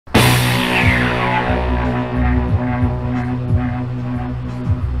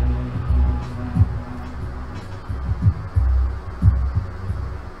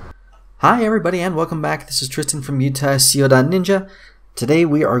Hi everybody and welcome back. This is Triston from SEO.Ninja. Today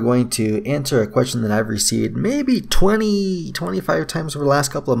we are going to answer a question that I've received maybe 25 times over the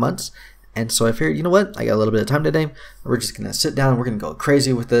last couple of months. And so I figured, you know what, I got a little bit of time today. We're just going to sit down and we're going to go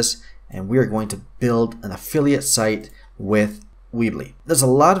crazy with this. And we are going to build an affiliate site with Weebly. There's a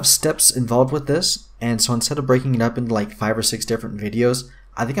lot of steps involved with this. And so instead of breaking it up into like 5 or 6 different videos,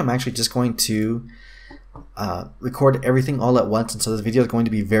 I think I'm actually just going to record everything all at once, and so this video is going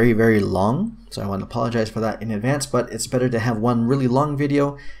to be very long, so I want to apologize for that in advance. But it's better to have one really long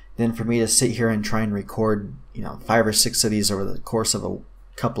video than for me to sit here and try and record 5 or 6 of these over the course of a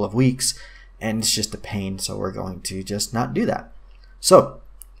couple of weeks, and it's just a pain. So we're going to just not do that. So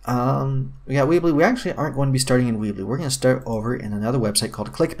we got Weebly. We actually aren't going to be starting in Weebly. We're going to start over in another website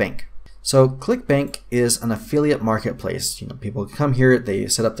called Clickbank. So Clickbank is an affiliate marketplace. People come here, they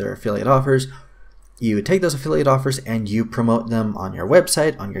set up their affiliate offers. You take those affiliate offers and you promote them on your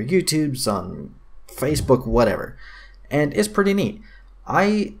website, on your YouTubes, on Facebook, whatever. And it's pretty neat.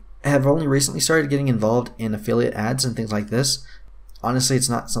 I have only recently started getting involved in affiliate ads and things like this. Honestly, it's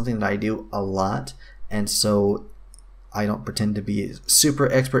not something that I do a lot, and so I don't pretend to be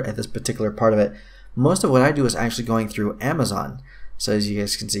super expert at this particular part of it. Most of what I do is actually going through Amazon. So as you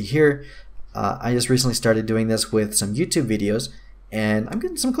guys can see here, I just recently started doing this with some YouTube videos, and I'm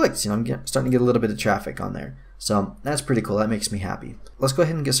getting some clicks. I'm starting to get a little bit of traffic on there. So that's pretty cool. That makes me happy. Let's go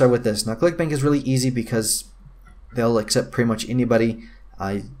ahead and get started with this. Now Clickbank is really easy because they'll accept pretty much anybody.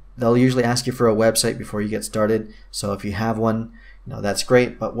 They'll usually ask you for a website before you get started. So if you have one, that's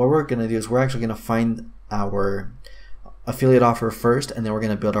great. But what we're going to do is we're actually going to find our affiliate offer first, and then we're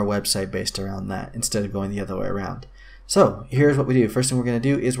going to build our website based around that instead of going the other way around. So here's what we do. First thing we're going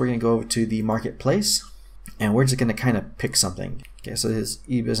to do is we're going to go to the marketplace, and we're just going to kind of pick something. Okay, so this is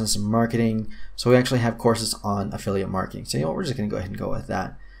e-business and marketing. So we actually have courses on affiliate marketing. So we're just going to go ahead and go with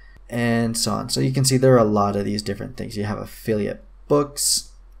that, and so on. So you can see there are a lot of these different things. You have affiliate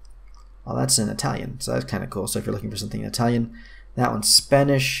books. Well, that's in Italian, so that's kind of cool. So if you're looking for something in Italian, that one's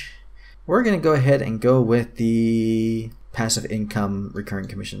Spanish. We're going to go ahead and go with the passive income recurring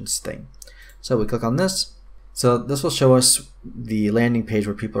commissions thing. So we click on this. So this will show us the landing page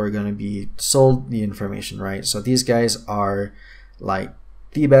where people are going to be sold the information, right? So these guys are like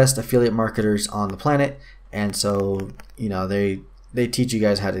the best affiliate marketers on the planet, and so they teach you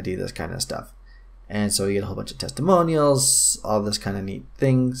guys how to do this kind of stuff. And so you get a whole bunch of testimonials, all this kind of neat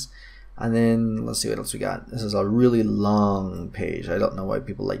things. And then let's see what else we got. This is a really long page. I don't know why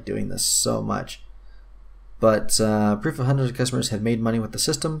people like doing this so much, but proof of hundreds of customers have made money with the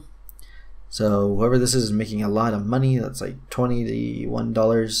system. So whoever this is making a lot of money. That's like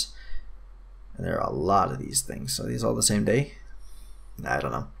 $21, and there are a lot of these things. So these all the same day? I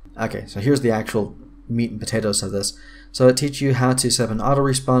don't know. Okay, so here's the actual meat and potatoes of this. So it teaches you how to set up an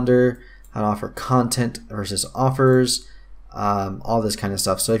autoresponder, how to offer content versus offers, all this kind of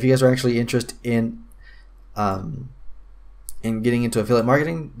stuff. So if you guys are actually interested in getting into affiliate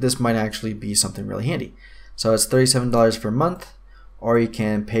marketing, this might actually be something really handy. So it's $37 per month, or you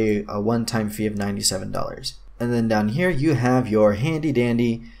can pay a one-time fee of $97. And then down here you have your handy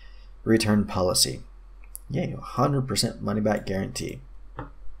dandy return policy. Yeah, 100% money back guarantee.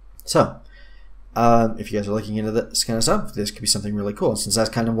 So if you guys are looking into this kind of stuff, this could be something really cool. Since that's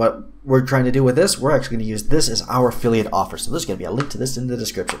kind of what we're trying to do with this, we're actually going to use this as our affiliate offer. So there's going to be a link to this in the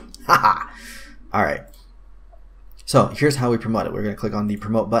description. Haha. All right. So here's how we promote it. We're going to click on the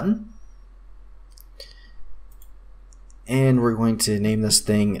promote button, and we're going to name this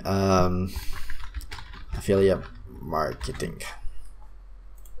thing affiliate marketing.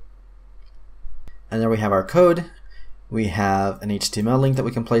 And there we have our code. We have an HTML link that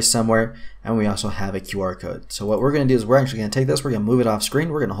we can place somewhere, and we also have a QR code. So what we're going to do is we're actually going to take this, we're going to move it off screen,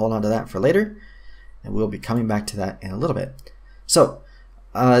 we're going to hold on to that for later, and we'll be coming back to that in a little bit. So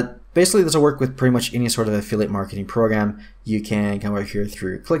basically this will work with pretty much any sort of affiliate marketing program. You can come over here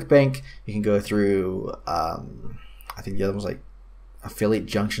through Clickbank, you can go through I think the other one's like Affiliate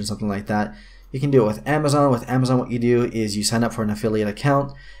Junction, something like that. You can do it with Amazon. With Amazon, what you do is you sign up for an affiliate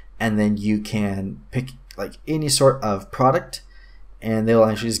account, and then you can pick like any sort of product, and they'll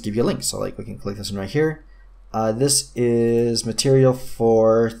actually just give you a link. So like we can click this one right here. This is material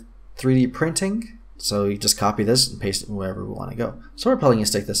for 3D printing. So you just copy this and paste it wherever we want to go. So we're probably going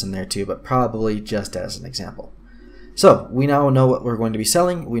to stick this in there too, but probably just as an example. So we now know what we're going to be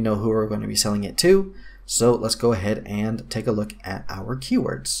selling. We know who we're going to be selling it to. So let's go ahead and take a look at our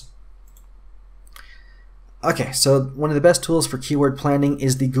keywords. Okay, so one of the best tools for keyword planning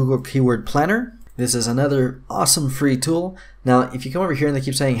is the Google Keyword Planner. This is another awesome free tool. Now, if you come over here and they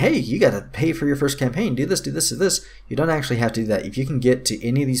keep saying, hey, you got to pay for your first campaign, do this, do this, do this, you don't actually have to do that. If you can get to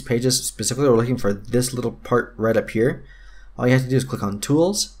any of these pages, specifically we're looking for this little part right up here, all you have to do is click on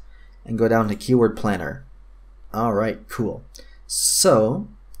Tools and go down to Keyword Planner. All right, cool. So,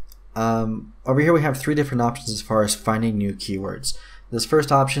 over here we have 3 different options as far as finding new keywords. This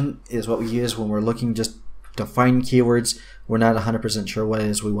first option is what we use when we're looking just to find keywords. We're not 100% sure what it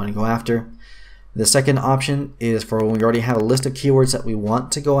is we want to go after. The second option is for when we already have a list of keywords that we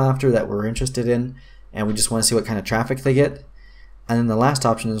want to go after, that we're interested in, and we just want to see what kind of traffic they get. And then the last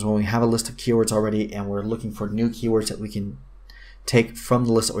option is when we have a list of keywords already and we're looking for new keywords that we can take from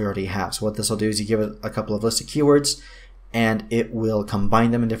the list that we already have. So what this will do is you give it a couple of lists of keywords and it will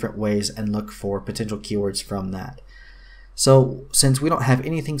combine them in different ways and look for potential keywords from that. So since we don't have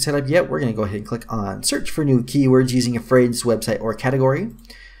anything set up yet, we're going to go ahead and click on Search for New Keywords using a phrase, website, or category.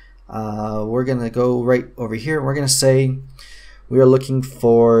 We're going to go right over here. We're going to say we are looking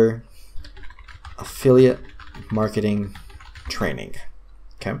for affiliate marketing training.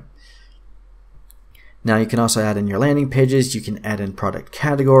 Okay. Now you can also add in your landing pages. You can add in product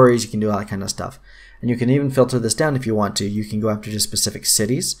categories. You can do all that kind of stuff. And you can even filter this down if you want to. You can go after just specific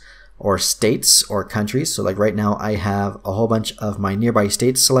cities or states or countries. So like right now I have a whole bunch of my nearby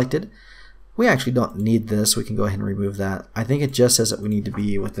states selected. We actually don't need this. We can go ahead and remove that. I think it just says that we need to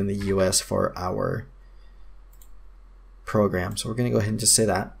be within the US for our program. So we're going to go ahead and just say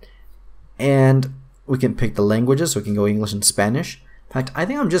that. And we can pick the languages. So we can go English and Spanish. In fact, I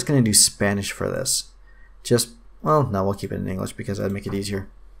think I'm just going to do Spanish for this. Well, no, we'll keep it in English because that'd make it easier.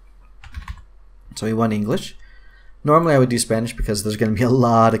 So we want English. Normally I would do Spanish because there's going to be a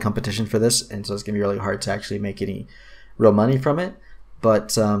lot of competition for this. And so it's going to be really hard to actually make any real money from it.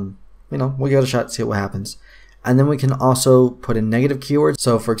 But, you know, we'll give it a shot, see what happens. And then we can also put in negative keywords.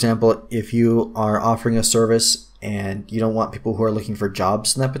 So for example, if you are offering a service and you don't want people who are looking for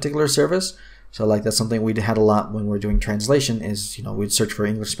jobs in that particular service, so like that's something we had a lot when we're doing translation is, you know, we'd search for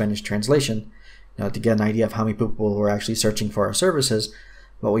English Spanish translation, you know, to get an idea of how many people were actually searching for our services.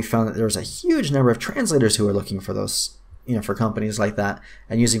 But we found that there was a huge number of translators who were looking for those, you know, for companies like that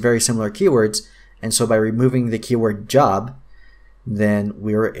and using very similar keywords. And so by removing the keyword job, then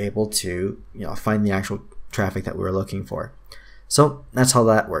we were able to, you know, find the actual traffic that we were looking for. So that's how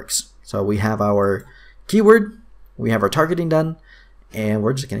that works. So we have our keyword, we have our targeting done, and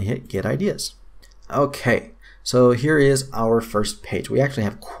we're just going to hit Get Ideas. Okay, so here is our first page. We actually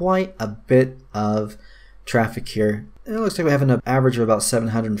have quite a bit of traffic here. It looks like we have an average of about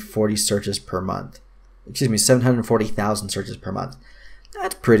 740 searches per month. Excuse me, 740,000 searches per month.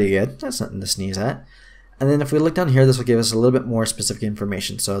 That's pretty good. That's nothing to sneeze at. And then if we look down here, this will give us a little bit more specific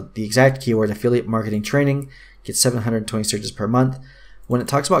information. So the exact keyword, affiliate marketing training, gets 720 searches per month. When it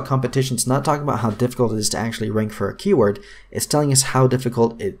talks about competition, it's not talking about how difficult it is to actually rank for a keyword. It's telling us how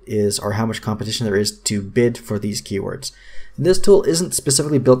difficult it is or how much competition there is to bid for these keywords. This tool isn't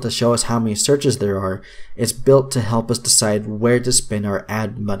specifically built to show us how many searches there are. It's built to help us decide where to spend our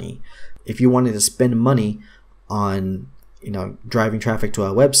ad money. If you wanted to spend money on, you know, driving traffic to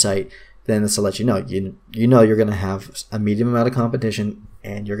a website, then this will let you know. You know you're going to have a medium amount of competition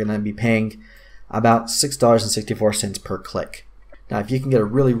and you're going to be paying about $6.64 per click. Now, if you can get a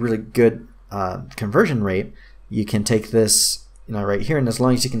really, really good conversion rate, you can take this, you know, right here, and as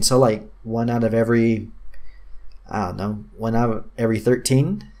long as you can sell like one out of every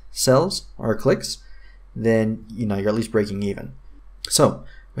 13 sells or clicks, then, you know, you're at least breaking even. So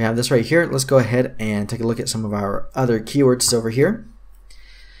we have this right here. Let's go ahead and take a look at some of our other keywords over here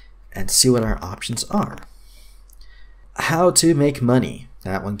and see what our options are. How to make money.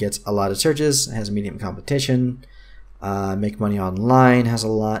 That one gets a lot of searches, has medium competition. Make money online has a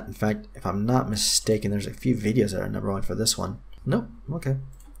lot. In fact, if I'm not mistaken, there's a few videos that are #1 for this one. Nope. Okay.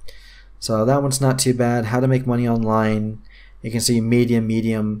 So that one's not too bad. How to make money online. You can see medium,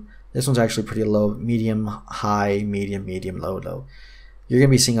 medium. This one's actually pretty low. Medium, high, medium, medium, low, low. You're going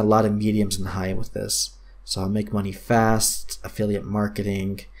to be seeing a lot of mediums and high with this. So make money fast, affiliate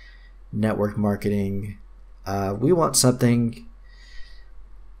marketing, network marketing. We want something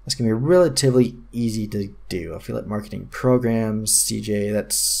that's going to be relatively easy to do. Affiliate marketing programs, CJ,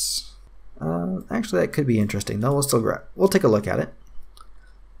 that's actually that could be interesting though. We'll take a look at it.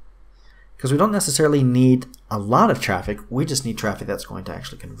 Because we don't necessarily need a lot of traffic, we just need traffic that's going to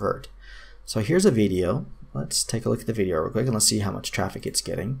actually convert. So here's a video. Let's take a look at the video real quick and let's see how much traffic it's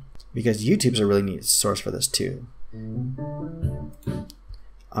getting. Because YouTube's a really neat source for this too.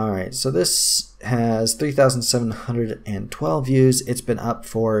 Alright, so this has 3,712 views. It's been up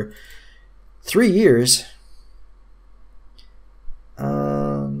for 3 years.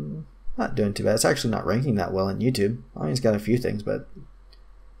 Not doing too bad. It's actually not ranking that well in YouTube. I mean, it's got a few things, but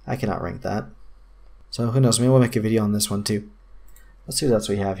I cannot rank that. So who knows, maybe we'll make a video on this one too. Let's see what else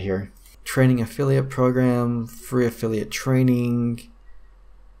we have here. Training affiliate program, free affiliate training,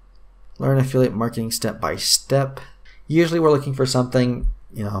 learn affiliate marketing step by step. Usually we're looking for something,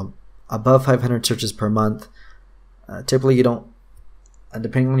 you know, above 500 searches per month. Typically you don't,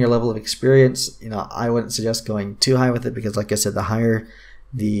 depending on your level of experience, you know, I wouldn't suggest going too high with it because like I said, the higher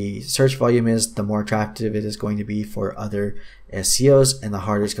the search volume is, the more attractive it is going to be for other SEOs, and the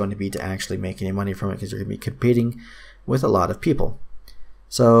harder it's going to be to actually make any money from it because you're going to be competing with a lot of people.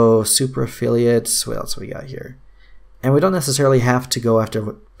 So super affiliates, what else we got here? And we don't necessarily have to go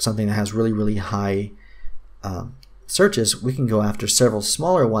after something that has really, really high searches. We can go after several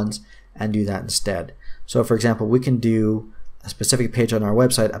smaller ones and do that instead. So for example, we can do a specific page on our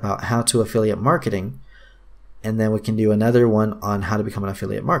website about how to affiliate marketing, and then we can do another one on how to become an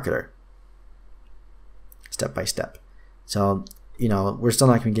affiliate marketer, step by step. So, you know, we're still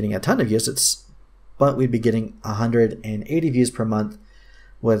not going to be getting a ton of views, but we'd be getting 180 views per month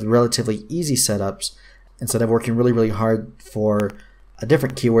with relatively easy setups instead of working really, really hard for a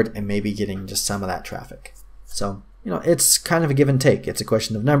different keyword and maybe getting just some of that traffic. So, you know, it's kind of a give and take. It's a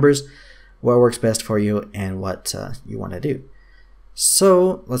question of numbers, what works best for you and what you want to do.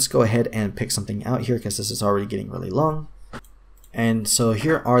 So let's go ahead and pick something out here because this is already getting really long. And so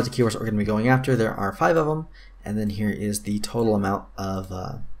here are the keywords that we're going to be going after. There are 5 of them, and then here is the total amount of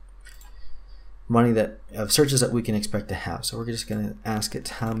of searches that we can expect to have. So we're just going to ask it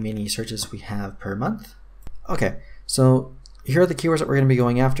how many searches we have per month. Okay, so here are the keywords that we're going to be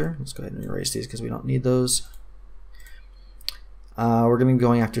going after. Let's go ahead and erase these because we don't need those. We're going to be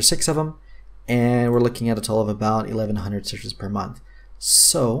going after 6 of them, and we're looking at a total of about 1,100 searches per month.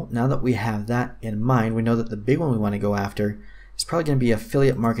 So now that we have that in mind, we know that the big one we want to go after is probably going to be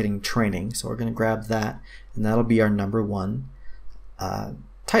affiliate marketing training. So we're going to grab that, and that'll be our #1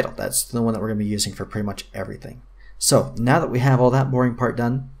 title. That's the one that we're going to be using for pretty much everything. So now that we have all that boring part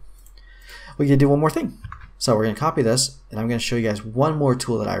done, we can do one more thing. So we're going to copy this, and I'm going to show you guys one more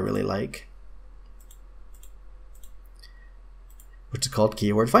tool that I really like, which is called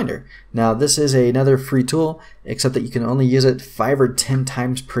Keyword Finder. Now this is another free tool, except that you can only use it 5 or 10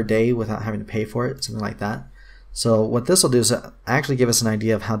 times per day without having to pay for it, something like that. So what this will do is actually give us an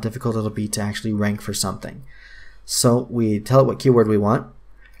idea of how difficult it'll be to actually rank for something. So we tell it what keyword we want,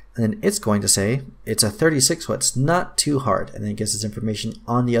 and then it's going to say it's a 36, so it's not too hard, and then it gives us information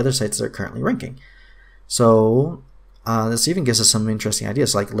on the other sites that are currently ranking. So this even gives us some interesting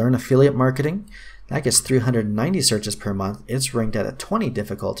ideas, like learn affiliate marketing. That gets 390 searches per month. It's ranked at a 20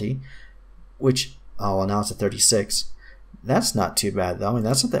 difficulty, which, oh, well, now it's a 36. That's not too bad, though. I mean,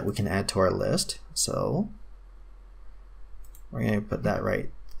 that's something that we can add to our list. So we're going to put that right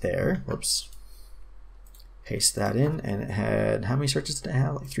there. Whoops. Paste that in, and it had, how many searches did it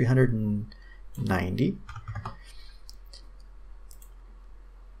have? Like 390.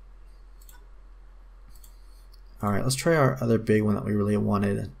 All right, let's try our other big one that we really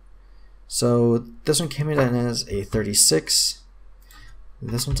wanted. So this one came in as a 36.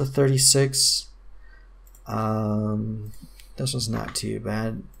 This one's a 36. This one's not too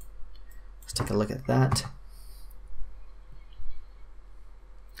bad. Let's take a look at that.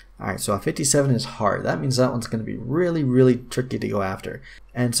 Alright, so a 57 is hard. That means that one's going to be really, really tricky to go after.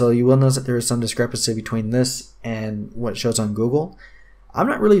 And so you will notice that there is some discrepancy between this and what shows on Google. I'm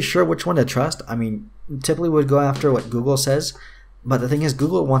not really sure which one to trust. I mean, typically we would go after what Google says, but the thing is,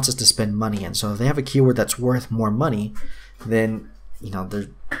 Google wants us to spend money, and so if they have a keyword that's worth more money, then, you know,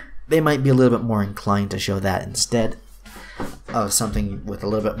 they might be a little bit more inclined to show that instead of something with a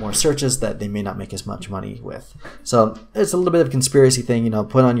little bit more searches that they may not make as much money with. So it's a little bit of a conspiracy thing, you know,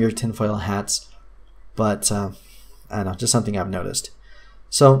 put on your tinfoil hats, but I don't know, just something I've noticed.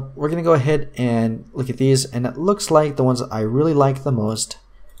 So we're going to go ahead and look at these, and it looks like the ones that I really like the most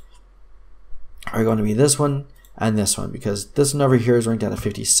are going to be this one and this one, because this one over here is ranked at a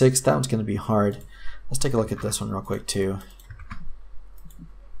 56. That one's going to be hard. Let's take a look at this one real quick too.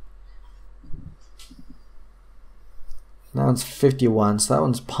 That one's 51, so that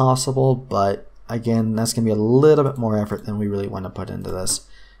one's possible, but again, that's going to be a little bit more effort than we really want to put into this.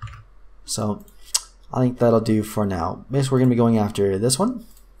 So I think that'll do for now. Basically, we're going to be going after this one.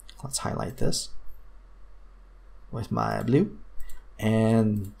 Let's highlight this with my blue,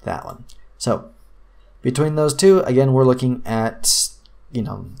 and that one. So between those two, again, we're looking at, you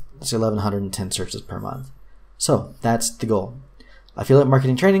know, let's say 1,110 searches per month. So that's the goal. Affiliate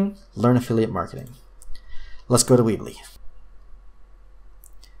marketing training, learn affiliate marketing. Let's go to Weebly.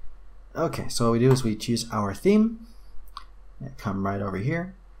 Okay, so what we do is we choose our theme, come right over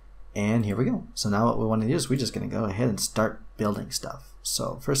here, And here we go. So now what we want to do is we're just going to go ahead and start building stuff.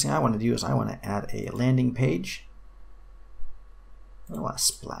 So first thing I want to do is I want to add a landing page. I want a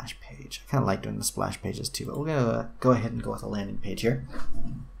splash page. I kind of like doing the splash pages too, but we're going to go ahead and go with a landing page here.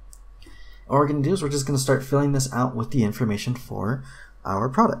 What we're going to do is we're just going to start filling this out with the information for our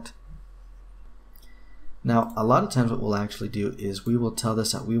product. Now, a lot of times what we'll actually do is we will tell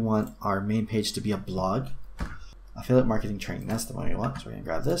this that we want our main page to be a blog. Affiliate marketing training, that's the one we want. So we're going to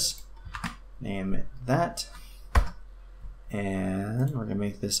grab this, name it that, and we're going to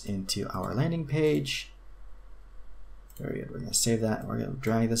make this into our landing page. Very good. We're going to save that, and we're going to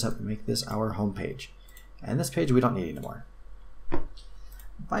drag this up and make this our home page. And this page we don't need anymore.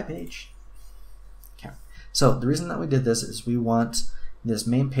 Bye page. Okay. So the reason that we did this is we want this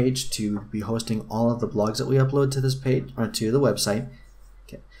main page to be hosting all of the blogs that we upload to this page or to the website.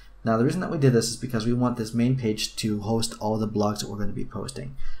 Okay. Now the reason that we did this is because we want this main page to host all the blogs that we're going to be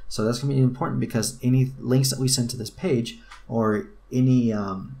posting. So that's going to be important because any links that we send to this page or any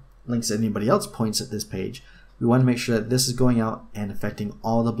links that anybody else points at this page, we want to make sure that this is going out and affecting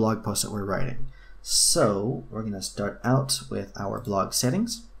all the blog posts that we're writing. So we're going to start out with our blog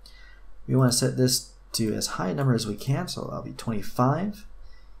settings. We want to set this to as high a number as we can, so that'll be 25.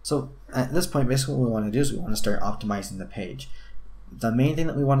 So at this point, basically what we want to do is we want to start optimizing the page. The main thing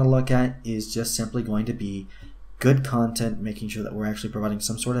that we want to look at is just simply going to be good content, making sure that we're actually providing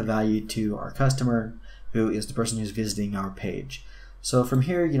some sort of value to our customer, who is the person who's visiting our page. So from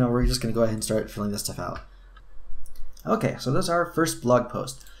here, we're just going to go ahead and start filling this stuff out. Okay, so this is our first blog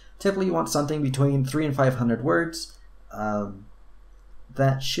post. Typically you want something between 300 and 500 words.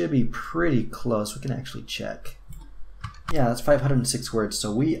 That should be pretty close. We can actually check. Yeah, that's 506 words,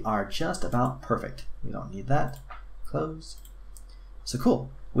 so we are just about perfect. We don't need that. Close. So cool.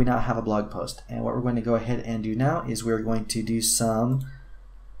 We now have a blog post, and what we're going to go ahead and do now is we're going to do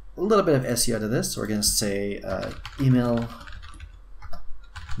a little bit of SEO to this. So we're going to say email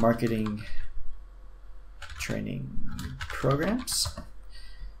marketing training programs.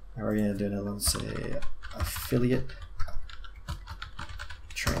 And we're going to do another one, say affiliate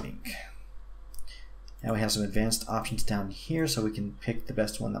training. Now we have some advanced options down here, so we can pick the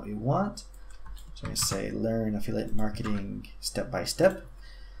best one that we want. So we say learn affiliate marketing step by step.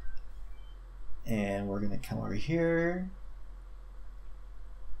 And we're going to come over here.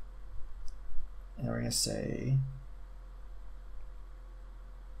 And we're going to say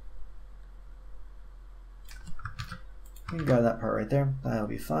we can grab that part right there. That'll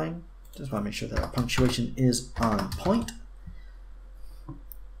be fine. Just want to make sure that our punctuation is on point.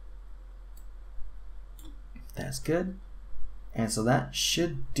 That's good. And so that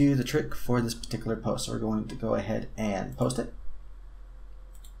should do the trick for this particular post. So we're going to go ahead and post it.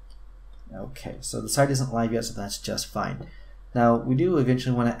 Okay, so the site isn't live yet, so that's just fine. Now we do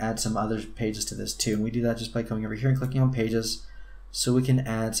eventually want to add some other pages to this too, and we do that just by coming over here and clicking on pages. So we can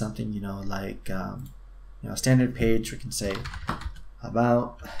add something, like a standard page. We can say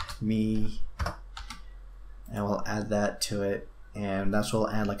about me, and we'll add that to it, and that's where we'll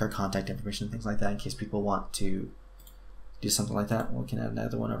add like our contact information and things like that in case people want to do something like that. We can add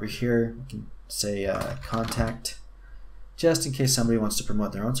another one over here. We can say contact, just in case somebody wants to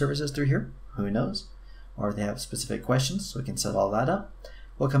promote their own services through here, who knows, or if they have specific questions. So we can set all that up.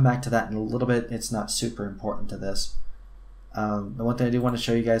 We'll come back to that in a little bit. It's not super important to this. The one thing I do want to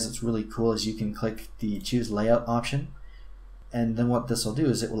show you guys that's really cool is you can click the choose layout option, and then what this will do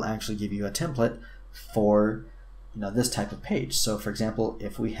is it will actually give you a template for this type of page. So for example,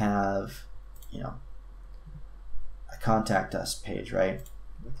 if we have a contact us page, right?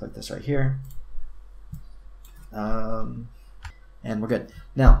 We click this right here, and we're good.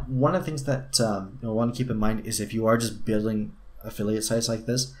 Now one of the things that you'll want to keep in mind is if you are just building affiliate sites like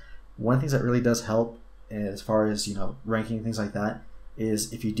this, one of the things that really does help as far as ranking and things like that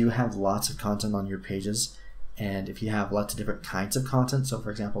is if you do have lots of content on your pages, and if you have lots of different kinds of content. So for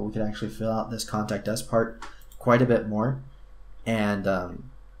example, we could actually fill out this contact us part quite a bit more, and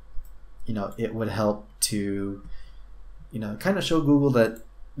it would help to kind of show Google that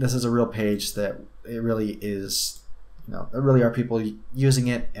this is a real page, that it really is, there really are people using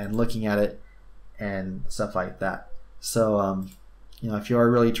it and looking at it and stuff like that. So if you are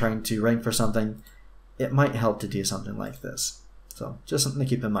really trying to rank for something, it might help to do something like this. So just something to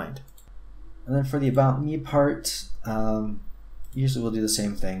keep in mind. And then for the about me part, usually we'll do the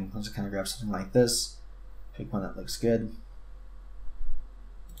same thing. Let's just kind of grab something like this, pick one that looks good.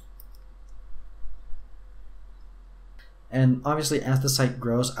 And obviously as the site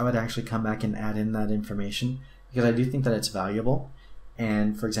grows, I would actually come back and add in that information, because I do think that it's valuable.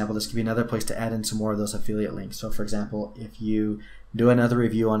 And for example, this could be another place to add in some more of those affiliate links. So for example, if you do another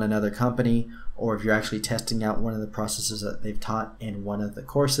review on another company, or if you're actually testing out one of the processes that they've taught in one of the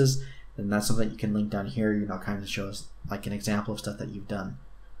courses, then that's something that you can link down here, kind of shows like an example of stuff that you've done.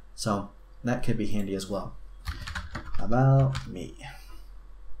 So that could be handy as well. About me.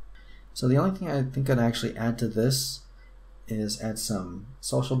 So the only thing I think I'd actually add to this is add some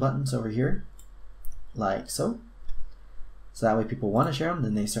social buttons over here, like so. So that way people want to share them,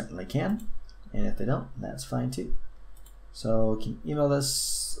 then they certainly can. And if they don't, that's fine too. So you can email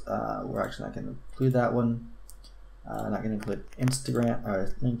this. We're actually not going to include that one. Not going to include Instagram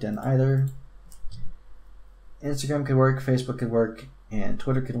or LinkedIn either. Instagram could work, Facebook could work, and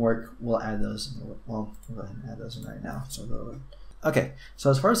Twitter could work. We'll add those. Well, we'll go ahead and add those in right now. So okay,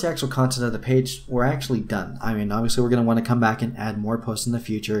 so as far as the actual content of the page, we're actually done. I mean, obviously we're going to want to come back and add more posts in the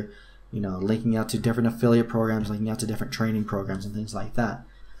future, linking out to different affiliate programs, linking out to different training programs and things like that.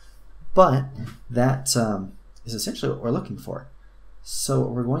 But that is essentially what we're looking for. So what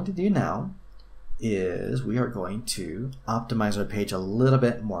we're going to do now is we are going to optimize our page a little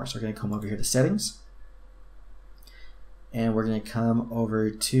bit more. So we're going to come over here to settings, and we're going to come over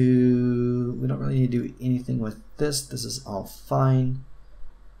to, we don't really need to do anything with this. This is all fine.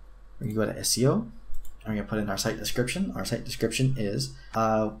 We're going to go to SEO. And we're going to put in our site description. Our site description is,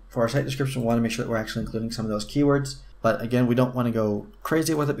 for our site description, we want to make sure that we're actually including some of those keywords. But again, we don't want to go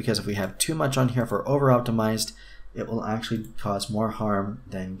crazy with it, because if we have too much on here, if we're over-optimized, it will actually cause more harm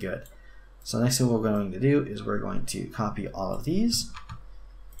than good. So next thing we're going to do is we're going to copy all of these.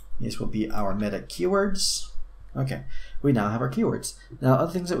 These will be our meta keywords. Okay, we now have our keywords. Now,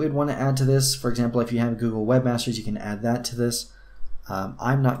 other things that we'd want to add to this, for example, if you have Google Webmasters, you can add that to this.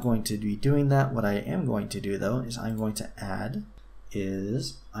 I'm not going to be doing that. What I am going to do though is I want to add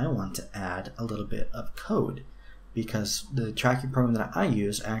a little bit of code, because the tracking program that I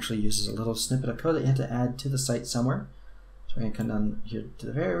use actually uses a little snippet of code that you have to add to the site somewhere. So we're going to come down here to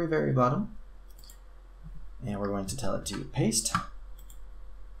the very, very bottom, and we're going to tell it to paste.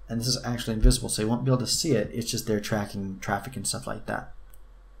 And this is actually invisible, so you won't be able to see it. It's just there tracking traffic and stuff like that.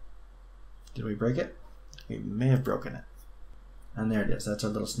 Did we break it? We may have broken it. And there it is. That's our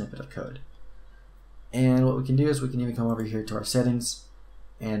little snippet of code. And what we can do is we can even come over here to our settings,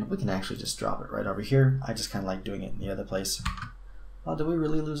 and we can actually just drop it right over here. I just kind of like doing it in the other place. Oh, did we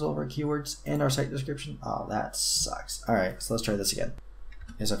really lose all of our keywords and our site description? Oh, that sucks. All right, so let's try this again.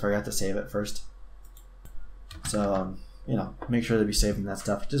 Yes, I forgot to save it first. So, make sure to be saving that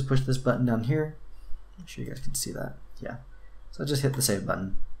stuff. Just push this button down here. Make sure you guys can see that. Yeah. So just hit the save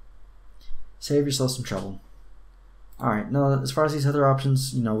button. Save yourself some trouble. Alright, now as far as these other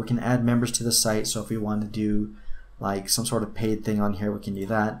options, we can add members to the site. So if we want to do like some sort of paid thing on here, we can do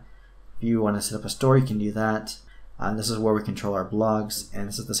that. If you want to set up a store, you can do that. And this is where we control our blogs. And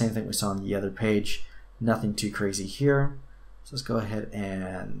this is the same thing we saw on the other page. Nothing too crazy here. So let's go ahead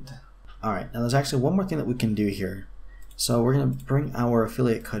and... Alright, now there's actually one more thing that we can do here. So we're going to bring our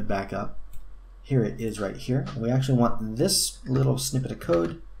affiliate code back up. Here it is right here. We actually want this little snippet of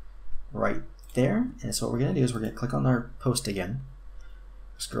code right there. And so what we're going to do is we're going to click on our post again.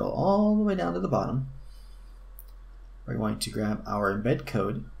 Scroll all the way down to the bottom. We're going to grab our embed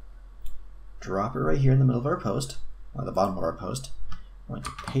code, drop it right here in the middle of our post, or the bottom of our post. We're going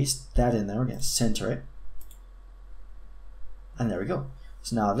to paste that in there. We're going to center it. And there we go.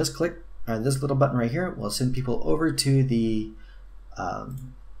 So now this little button right here will send people over to the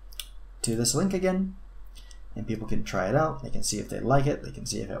to this link again, and people can try it out. They can see if they like it. They can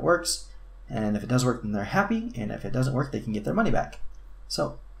see if it works, and if it does work, then they're happy. And if it doesn't work, they can get their money back.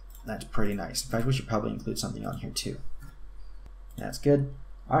 So that's pretty nice. In fact, we should probably include something on here too. That's good.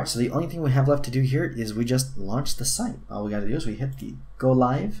 All right. So the only thing we have left to do here is we just launch the site. All we got to do is we hit the go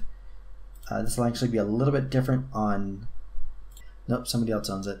live. This will actually be a little bit different on. Nope, somebody else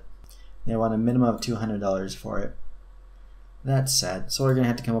owns it. They want a minimum of $200 for it. That's sad. So we're going to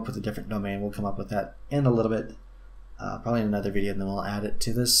have to come up with a different domain. We'll come up with that in a little bit, probably in another video, and then we'll add it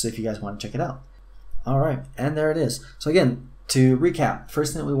to this if you guys want to check it out. All right, and there it is. So again, to recap,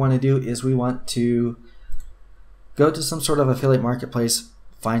 first thing that we want to do is we want to go to some sort of affiliate marketplace,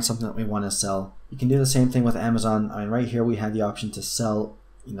 find something that we want to sell. You can do the same thing with Amazon. I mean, right here we have the option to sell,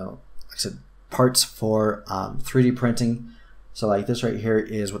 like I said, parts for 3D printing. So like this right here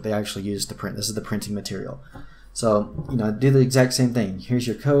is what they actually use to print. This is the printing material. So, do the exact same thing. Here's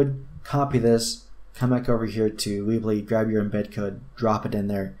your code, copy this, come back over here to Weebly, grab your embed code, drop it in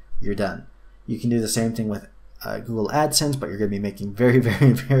there, you're done. You can do the same thing with Google AdSense, but you're going to be making very,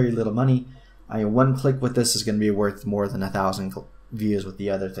 very, very little money. One click with this is going to be worth more than 1,000 views with the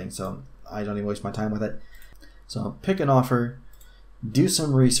other thing, so I don't even waste my time with it. So pick an offer, do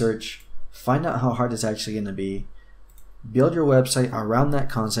some research, find out how hard it's actually going to be, build your website around that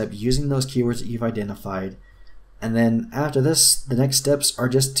concept using those keywords that you've identified. And then after this, the next steps are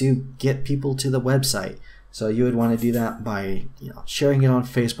just to get people to the website. So you would want to do that by sharing it on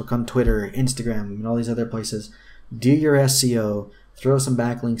Facebook, on Twitter, Instagram, and all these other places. Do your SEO, throw some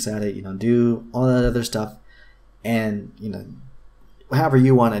backlinks at it, do all that other stuff, and however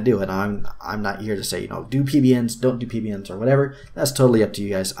you want to do it. I'm not here to say do PBNs, don't do PBNs, or whatever. That's totally up to you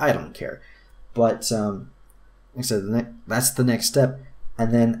guys. I don't care. But like I said, that's the next step.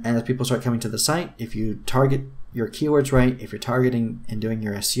 And then as people start coming to the site, if you target your keywords right, if you're targeting and doing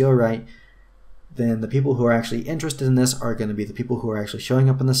your SEO right, then the people who are actually interested in this are going to be the people who are actually showing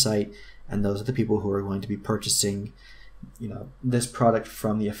up on the site, and those are the people who are going to be purchasing this product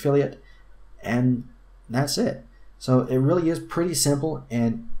from the affiliate, and that's it. So it really is pretty simple,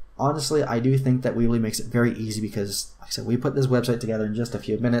 and honestly I do think that Weebly makes it very easy because, like I said, we put this website together in just a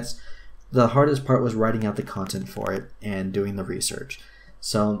few minutes. The hardest part was writing out the content for it and doing the research.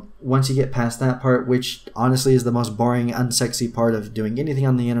 So once you get past that part, which honestly is the most boring, unsexy part of doing anything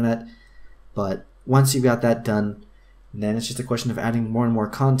on the internet, but once you've got that done, then it's just a question of adding more and more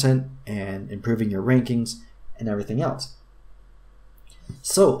content and improving your rankings and everything else.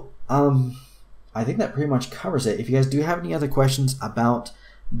 So I think that pretty much covers it. If you guys do have any other questions about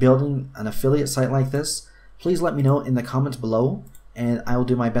building an affiliate site like this, please let me know in the comments below, and I will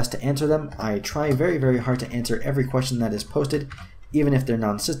do my best to answer them. I try very, very hard to answer every question that is posted, even if they're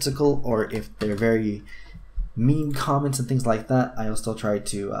nonsensical or if they're very mean comments and things like that. I will still try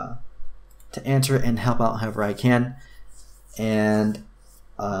to answer and help out however I can. And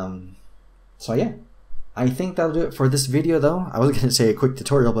so yeah, I think that'll do it for this video though. I was going to say a quick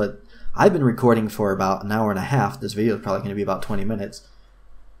tutorial, but I've been recording for about an hour and a half. This video is probably going to be about 20 minutes.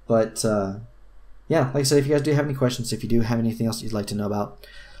 But yeah, like I said, if you guys do have any questions, if you do have anything else you'd like to know about,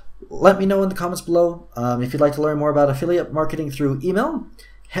 let me know in the comments below. If you'd like to learn more about affiliate marketing through email,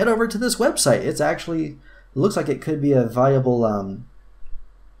 head over to this website. It's actually, looks like it could be a viable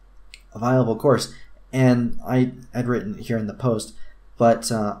course. And I had written here in the post, but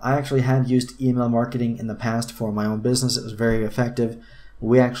I actually had used email marketing in the past for my own business. It was very effective.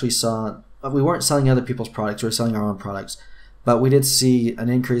 We actually saw, we weren't selling other people's products, we were selling our own products, but we did see an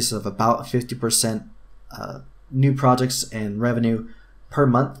increase of about 50% new projects and revenue per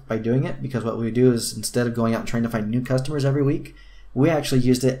month by doing it, because what we do is, instead of going out and trying to find new customers every week, we actually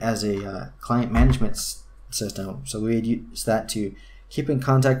used it as a client management system. So we used that to keep in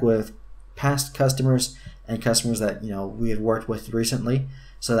contact with past customers and customers that we had worked with recently,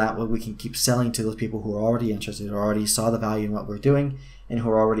 so that way we can keep selling to those people who are already interested, who already saw the value in what we're doing, and who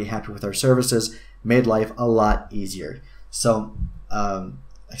are already happy with our services. Made life a lot easier. So like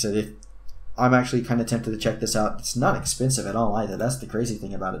I said, I'm actually kind of tempted to check this out. It's not expensive at all either. That's the crazy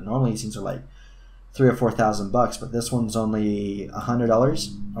thing about it. Normally these things are like $3,000 or $4,000, but this one's only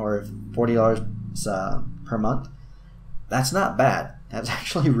 $100 or $40 per month. That's not bad. That's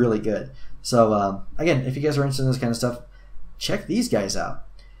actually really good. So again, if you guys are interested in this kind of stuff, check these guys out.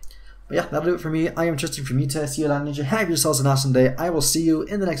 But yeah, that'll do it for me. I am Triston from Ninja. Have yourselves an awesome day. I will see you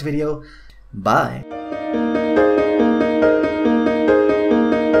in the next video. Bye.